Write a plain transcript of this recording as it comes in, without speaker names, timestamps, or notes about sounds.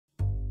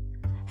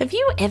Have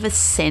you ever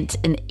sent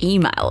an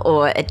email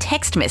or a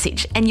text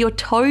message and your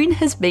tone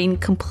has been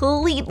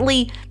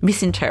completely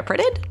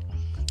misinterpreted?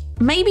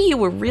 Maybe you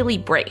were really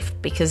brief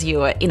because you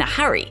were in a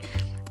hurry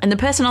and the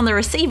person on the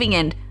receiving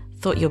end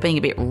thought you were being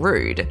a bit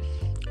rude.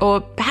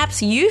 Or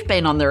perhaps you've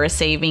been on the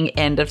receiving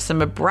end of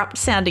some abrupt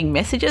sounding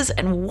messages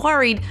and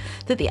worried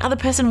that the other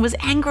person was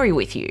angry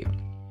with you.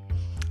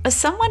 As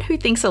someone who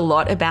thinks a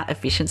lot about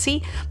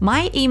efficiency,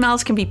 my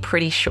emails can be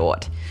pretty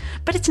short.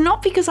 But it's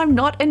not because I'm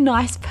not a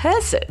nice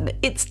person.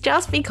 It's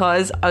just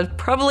because I was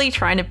probably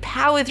trying to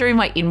power through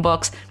my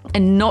inbox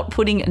and not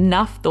putting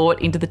enough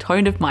thought into the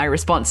tone of my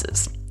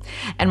responses.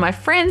 And my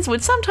friends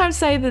would sometimes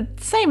say the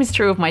same is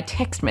true of my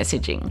text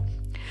messaging.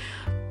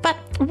 But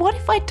what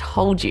if I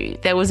told you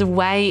there was a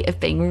way of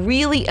being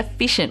really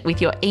efficient with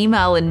your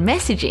email and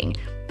messaging,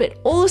 but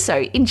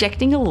also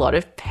injecting a lot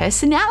of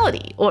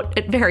personality, or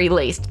at very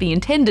least, the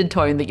intended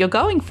tone that you're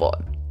going for?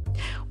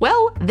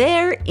 Well,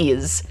 there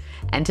is.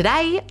 And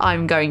today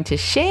I'm going to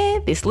share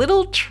this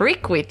little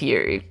trick with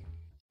you.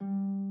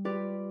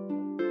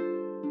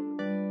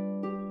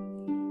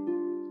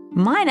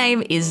 My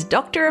name is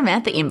Dr.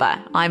 Amantha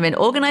Imber. I'm an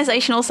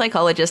organisational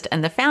psychologist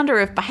and the founder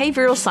of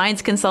behavioural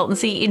science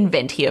consultancy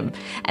Inventium.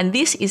 And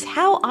this is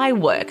How I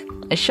Work,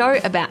 a show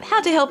about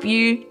how to help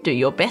you do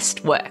your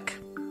best work.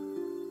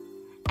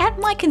 At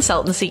my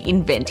consultancy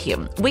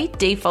Inventium, we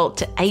default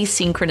to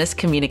asynchronous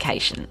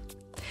communication.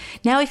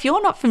 Now, if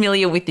you're not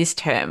familiar with this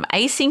term,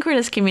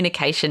 asynchronous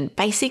communication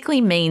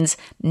basically means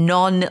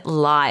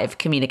non-live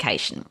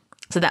communication.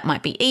 So that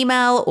might be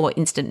email or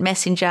instant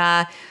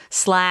messenger,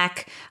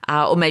 Slack,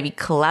 or maybe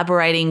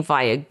collaborating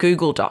via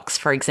Google Docs,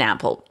 for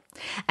example.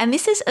 And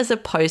this is as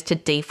opposed to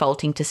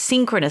defaulting to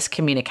synchronous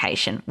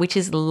communication, which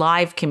is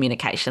live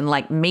communication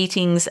like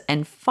meetings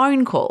and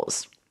phone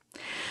calls.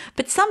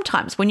 But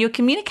sometimes when you're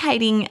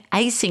communicating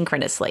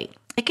asynchronously,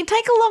 it can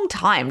take a long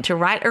time to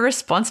write a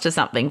response to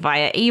something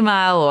via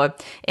email or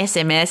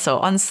SMS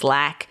or on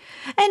Slack.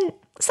 And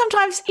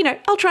sometimes,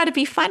 I'll try to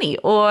be funny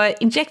or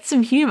inject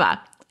some humour.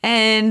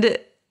 And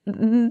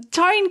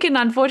tone can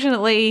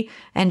unfortunately,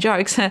 and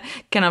jokes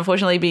can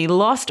unfortunately be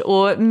lost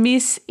or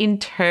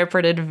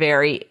misinterpreted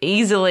very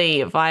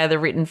easily via the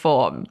written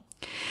form.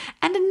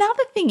 And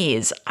another thing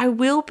is, I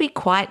will be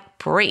quite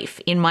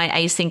brief in my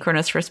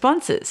asynchronous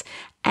responses.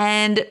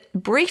 And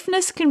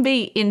briefness can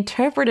be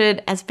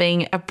interpreted as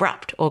being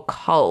abrupt or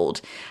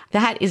cold.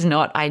 That is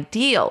not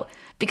ideal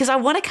because I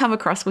want to come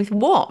across with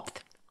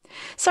warmth.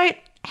 So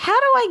how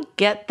do I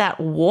get that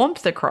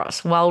warmth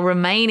across while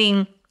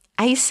remaining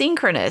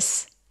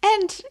asynchronous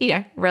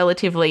and,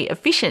 relatively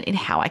efficient in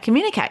how I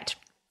communicate?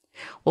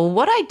 Well,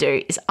 what I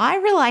do is I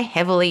rely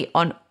heavily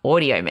on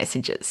audio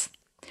messages.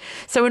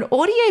 So an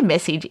audio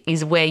message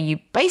is where you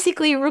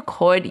basically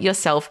record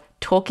yourself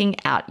talking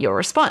out your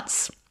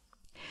response.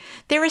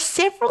 There are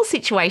several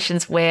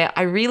situations where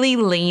I really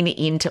lean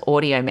into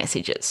audio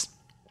messages.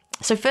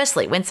 So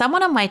firstly, when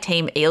someone on my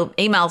team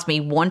emails me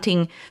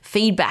wanting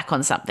feedback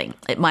on something,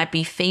 it might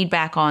be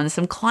feedback on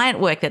some client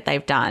work that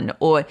they've done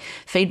or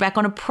feedback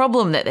on a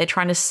problem that they're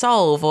trying to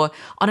solve or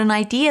on an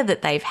idea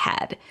that they've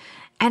had.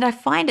 And I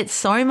find it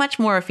so much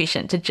more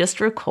efficient to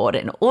just record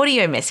an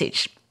audio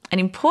message.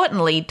 And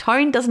importantly,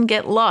 tone doesn't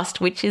get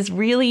lost, which is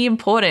really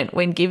important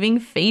when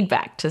giving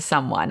feedback to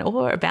someone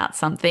or about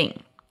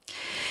something.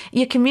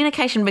 Your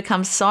communication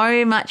becomes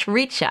so much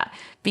richer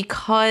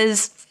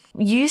because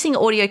using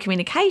audio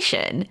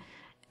communication,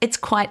 it's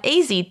quite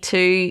easy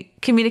to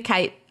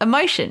communicate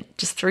emotion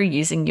just through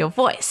using your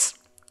voice.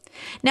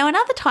 Now,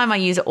 another time I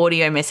use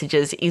audio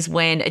messages is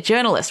when a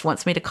journalist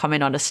wants me to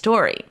comment on a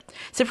story.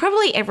 So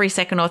probably every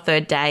second or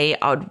third day,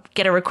 I would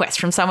get a request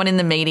from someone in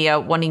the media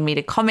wanting me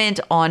to comment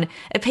on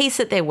a piece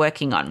that they're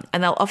working on,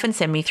 and they'll often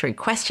send me through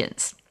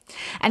questions.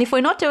 And if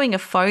we're not doing a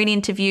phone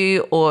interview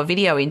or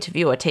video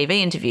interview or TV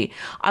interview,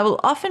 I will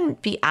often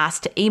be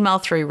asked to email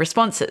through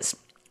responses,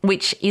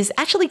 which is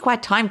actually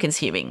quite time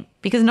consuming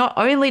because not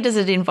only does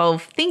it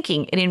involve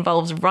thinking, it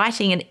involves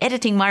writing and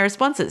editing my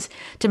responses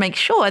to make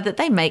sure that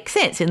they make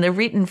sense in the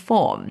written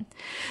form.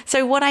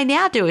 So what I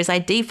now do is I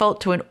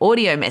default to an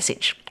audio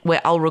message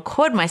where I'll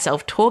record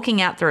myself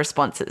talking out the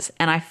responses.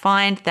 And I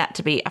find that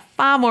to be a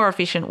far more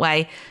efficient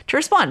way to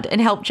respond and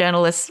help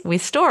journalists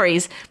with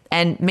stories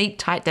and meet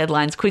tight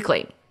deadlines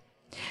quickly.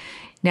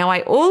 Now,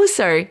 I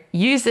also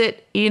use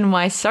it in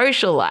my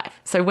social life.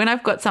 So when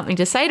I've got something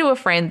to say to a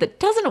friend that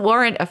doesn't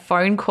warrant a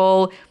phone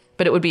call,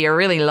 but it would be a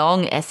really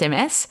long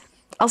SMS,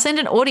 I'll send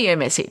an audio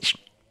message,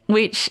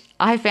 which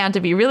I found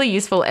to be really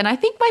useful. And I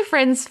think my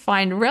friends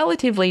find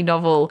relatively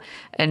novel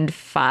and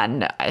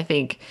fun, I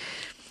think.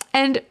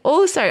 And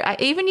also, I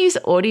even use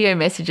audio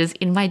messages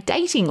in my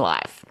dating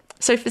life.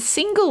 So for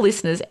single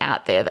listeners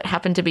out there that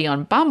happen to be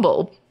on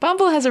Bumble,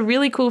 Bumble has a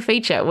really cool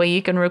feature where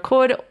you can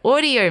record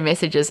audio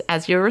messages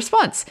as your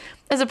response,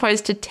 as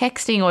opposed to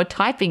texting or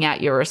typing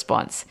out your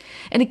response.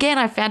 And again,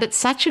 I found it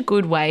such a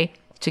good way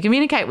to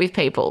communicate with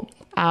people.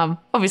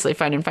 Obviously,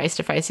 phone and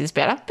face-to-face is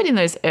better, but in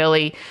those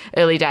early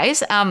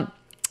days.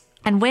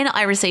 And when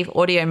I receive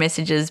audio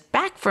messages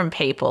back from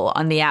people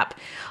on the app,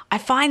 I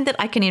find that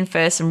I can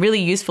infer some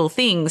really useful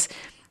things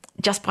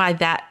just by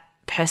that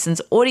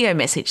person's audio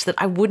message that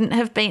I wouldn't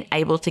have been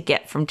able to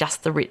get from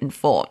just the written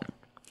form.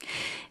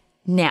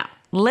 Now,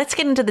 let's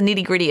get into the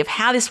nitty-gritty of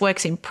how this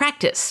works in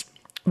practice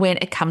when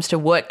it comes to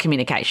work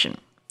communication.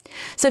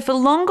 So for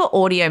longer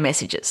audio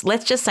messages,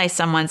 let's just say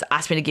someone's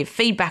asked me to give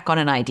feedback on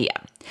an idea.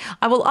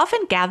 I will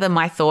often gather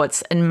my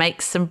thoughts and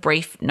make some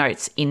brief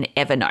notes in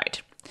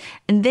Evernote.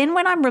 And then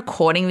when I'm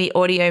recording the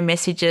audio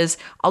messages,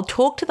 I'll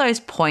talk to those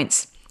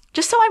points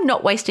just so I'm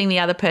not wasting the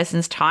other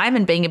person's time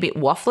and being a bit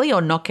waffly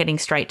or not getting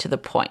straight to the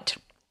point.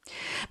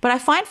 But I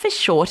find for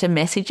shorter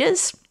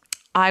messages,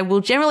 I will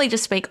generally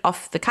just speak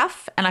off the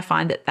cuff, and I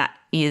find that that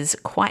is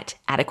quite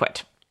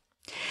adequate.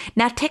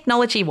 Now,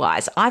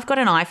 technology-wise, I've got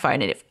an iPhone,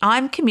 and if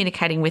I'm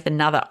communicating with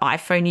another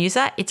iPhone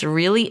user, it's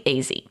really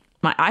easy.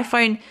 My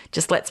iPhone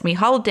just lets me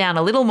hold down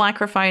a little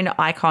microphone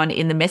icon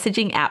in the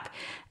messaging app,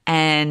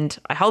 and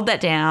I hold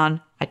that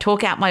down, I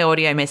talk out my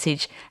audio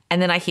message,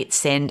 and then I hit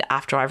send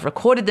after I've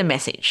recorded the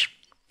message.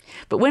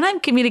 But when I'm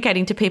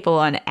communicating to people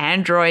on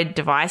Android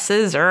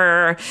devices,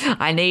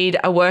 I need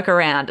a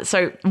workaround.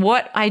 So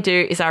what I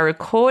do is I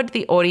record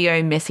the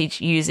audio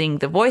message using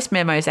the Voice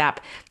Memos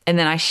app, and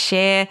then I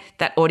share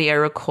that audio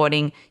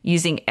recording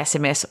using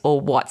SMS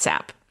or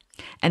WhatsApp.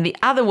 And the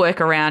other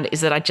workaround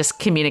is that I just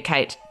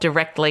communicate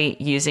directly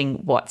using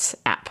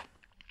WhatsApp.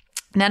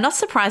 Now, not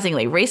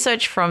surprisingly,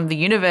 research from the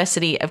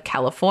University of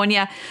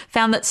California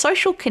found that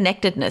social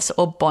connectedness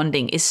or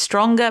bonding is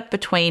stronger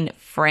between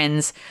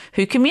friends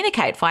who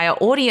communicate via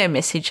audio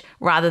message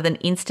rather than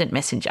instant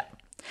messenger.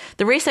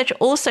 The research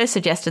also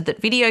suggested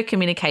that video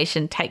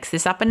communication takes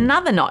this up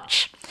another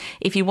notch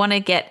if you want to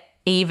get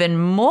even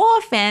more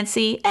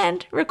fancy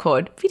and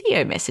record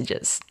video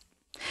messages.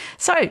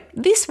 So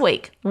this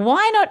week,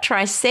 why not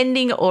try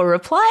sending or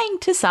replying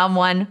to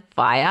someone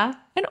via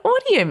an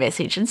audio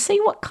message and see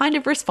what kind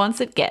of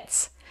response it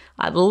gets?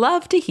 I'd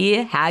love to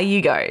hear how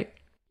you go.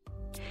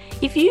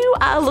 If you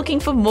are looking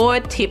for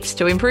more tips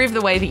to improve the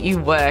way that you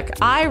work,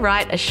 I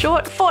write a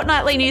short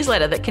fortnightly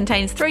newsletter that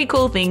contains 3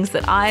 cool things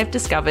that I've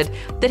discovered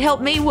that help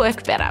me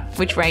work better,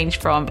 which range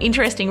from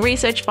interesting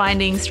research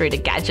findings through to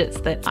gadgets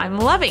that I'm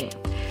loving.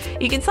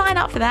 You can sign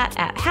up for that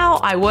at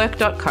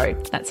howiwork.co.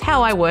 That's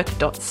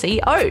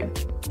howiwork.co.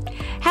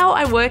 How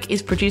I Work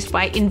is produced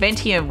by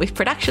Inventium with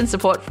production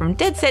support from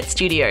Dead Set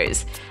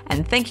Studios.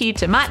 And thank you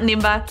to Martin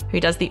Imber,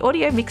 who does the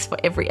audio mix for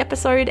every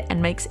episode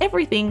and makes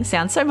everything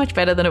sound so much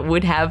better than it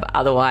would have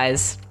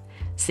otherwise.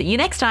 See you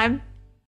next time.